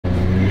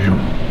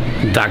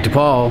Dr.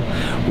 Paul.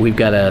 We've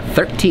got a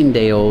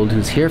 13-day-old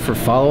who's here for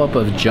follow-up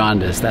of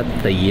jaundice.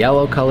 That's the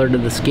yellow color to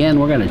the skin.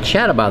 We're going to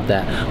chat about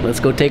that. Let's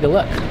go take a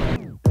look.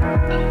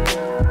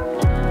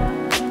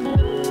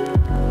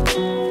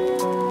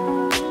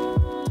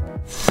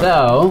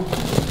 So,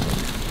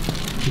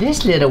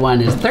 this little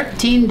one is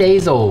 13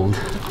 days old.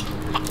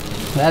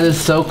 That is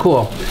so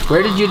cool.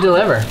 Where did you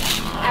deliver?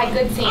 At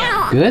Good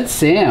Sam. Good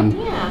Sam.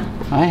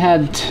 Yeah. I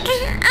had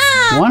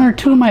one or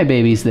two of my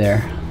babies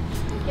there.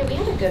 Yeah, we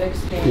had a good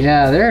experience.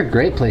 Yeah, they're a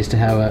great place to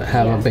have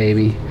a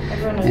baby.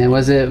 And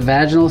was it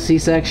vaginal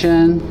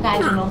C-section?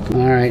 Vaginal.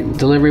 All right.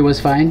 Delivery was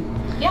fine?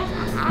 Yeah.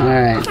 All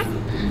right.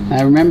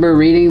 I remember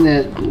reading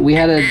that we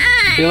had a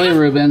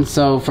bilirubin,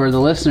 so for the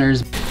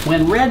listeners,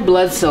 when red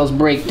blood cells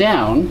break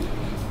down,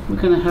 we're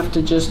going to have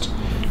to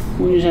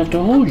we just have to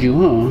hold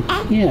you,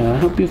 huh? Yeah, I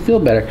hope you feel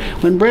better.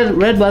 When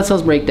red blood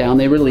cells break down,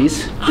 they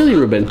release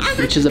bilirubin,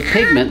 which is a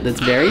pigment that's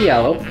very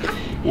yellow,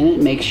 and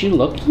it makes you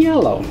look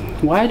yellow.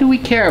 Why do we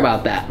care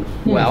about that?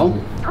 Well,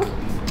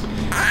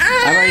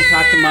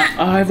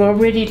 I've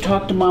already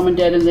talked to mom and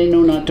dad, and they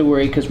know not to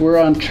worry because we're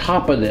on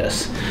top of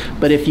this.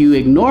 But if you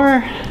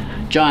ignore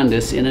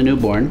jaundice in a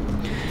newborn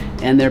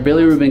and their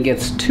bilirubin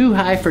gets too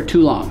high for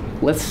too long,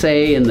 let's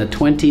say in the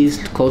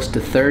 20s, close to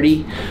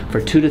 30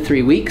 for 2 to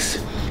 3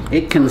 weeks,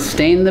 it can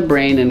stain the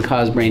brain and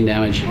cause brain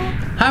damage.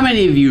 How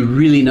many of you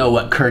really know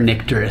what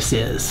kernicterus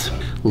is?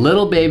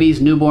 Little babies,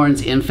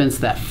 newborns, infants,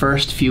 that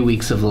first few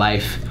weeks of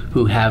life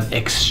who have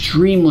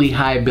extremely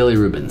high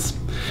bilirubins.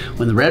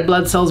 When the red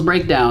blood cells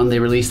break down, they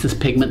release this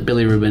pigment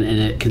bilirubin, and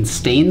it can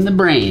stain the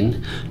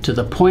brain to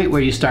the point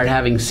where you start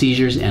having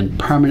seizures and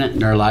permanent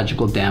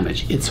neurological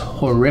damage. It's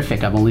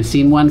horrific. I've only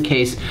seen one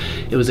case.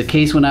 It was a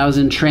case when I was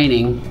in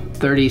training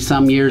 30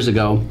 some years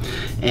ago,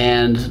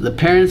 and the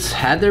parents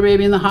had their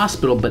baby in the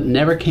hospital but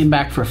never came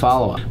back for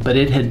follow-up. But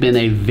it had been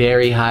a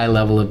very high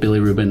level of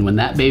bilirubin. When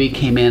that baby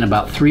came in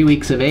about 3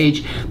 weeks of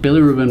age,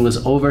 bilirubin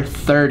was over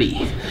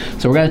 30.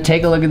 So we're going to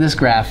take a look at this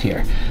graph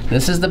here.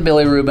 This is the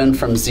bilirubin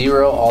from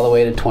 0 all the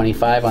way to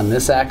 25 on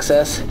this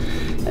axis,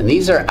 and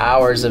these are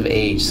hours of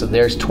age. So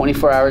there's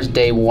 24 hours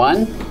day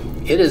 1.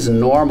 It is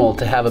normal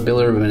to have a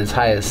bilirubin as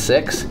high as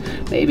 6,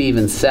 maybe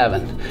even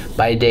 7.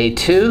 By day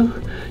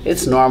 2,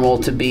 it's normal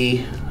to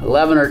be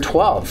 11 or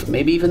 12,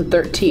 maybe even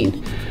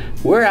 13.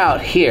 We're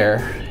out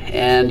here,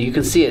 and you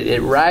can see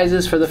it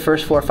rises for the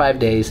first 4 or 5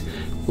 days,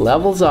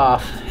 levels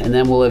off, and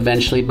then will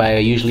eventually, by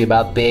usually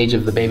about the age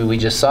of the baby we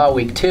just saw,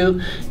 week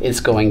 2, it's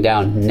going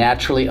down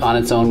naturally on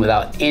its own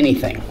without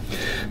anything.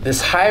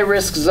 This high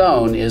risk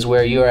zone is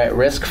where you are at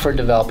risk for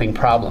developing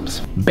problems.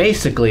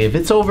 Basically, if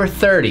it's over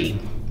 30,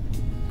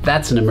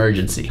 that's an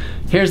emergency.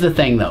 Here's the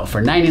thing though,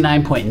 for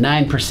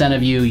 99.9%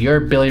 of you, your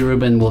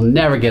bilirubin will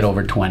never get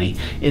over 20.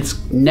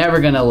 It's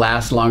never gonna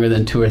last longer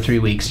than 2 or 3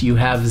 weeks. You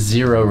have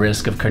 0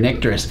 risk of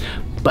kernicterus,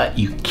 but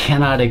you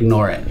cannot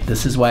ignore it.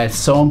 This is why it's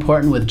so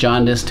important with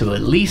jaundice to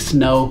at least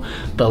know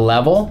the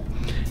level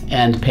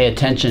and pay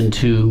attention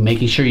to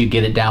making sure you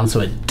get it down so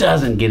it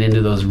doesn't get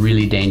into those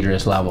really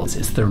dangerous levels.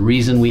 It's the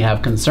reason we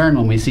have concern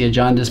when we see a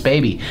jaundice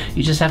baby.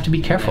 You just have to be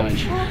careful.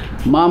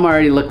 Mom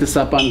already looked this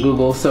up on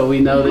Google, so we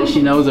know that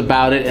she knows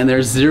about it, and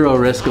there's 0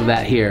 risk of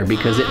that here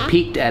because it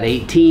peaked at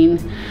 18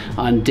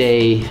 on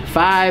day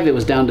 5, it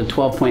was down to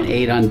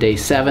 12.8 on day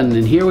 7,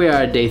 and here we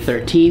are at day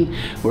 13.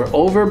 We're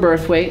over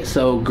birth weight,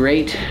 so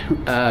great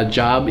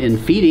job in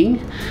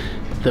feeding.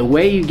 The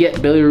way you get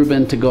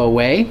bilirubin to go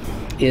away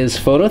is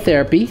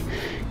phototherapy,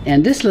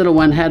 and this little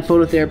one had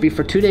phototherapy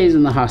for 2 days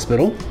in the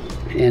hospital,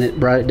 and it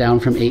brought it down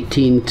from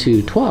 18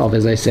 to 12,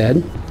 as I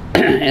said.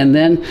 And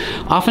then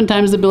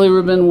oftentimes the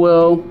bilirubin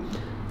will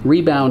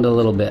rebound a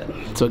little bit,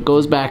 so it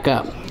goes back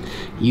up.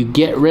 You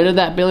get rid of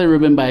that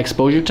bilirubin by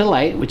exposure to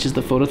light, which is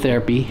the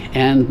phototherapy,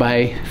 and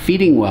by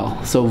feeding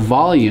well. So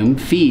volume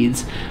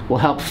feeds will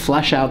help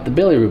flush out the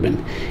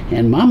bilirubin.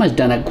 And Mama's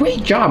done a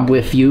great job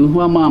with you.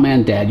 Well, Mom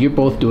and Dad, you're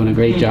both doing a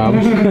great job.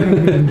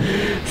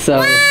 So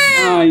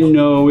I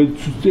know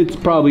it's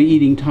probably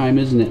eating time,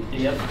 isn't it?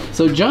 Yep.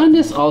 So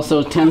jaundice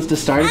also tends to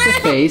start at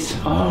the face.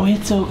 Oh,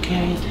 it's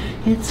okay.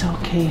 It's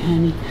okay,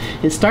 honey.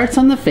 It starts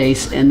on the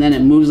face and then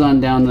it moves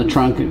on down the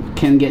trunk. It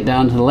can get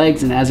down to the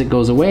legs, and as it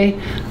goes away,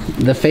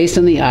 the face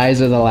and the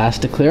eyes are the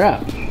last to clear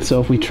up.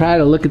 So if we try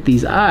to look at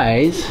these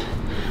eyes,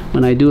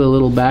 when I do a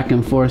little back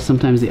and forth,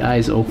 sometimes the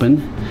eyes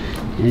open.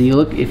 And you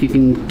look, if you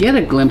can get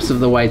a glimpse of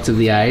the whites of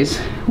the eyes,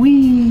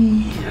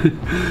 whee!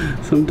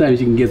 Sometimes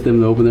you can get them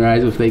to open their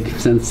eyes if they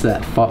sense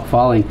that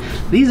falling.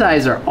 These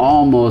eyes are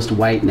almost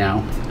white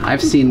now.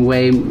 I've seen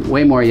way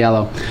more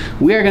yellow.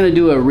 We are gonna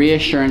do a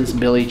reassurance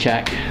billy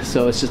check.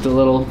 So it's just a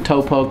little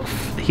toe poke,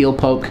 heel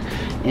poke,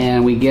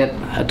 and we get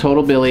a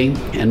total billy,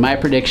 and my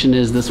prediction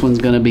is this one's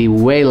gonna be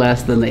way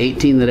less than the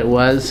 18 that it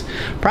was,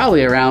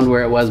 probably around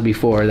where it was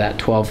before, that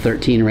 12,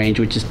 13 range,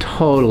 which is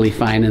totally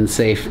fine and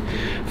safe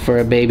for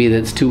a baby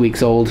that's 2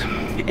 weeks old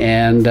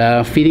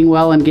and feeding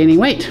well and gaining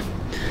weight.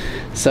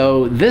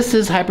 So this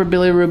is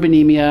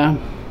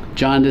hyperbilirubinemia,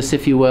 jaundice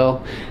if you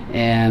will,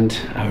 and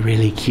a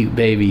really cute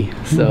baby.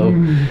 So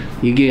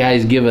you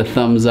guys give a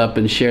thumbs up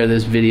and share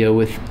this video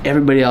with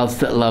everybody else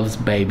that loves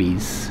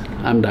babies.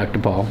 I'm Dr.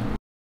 Paul.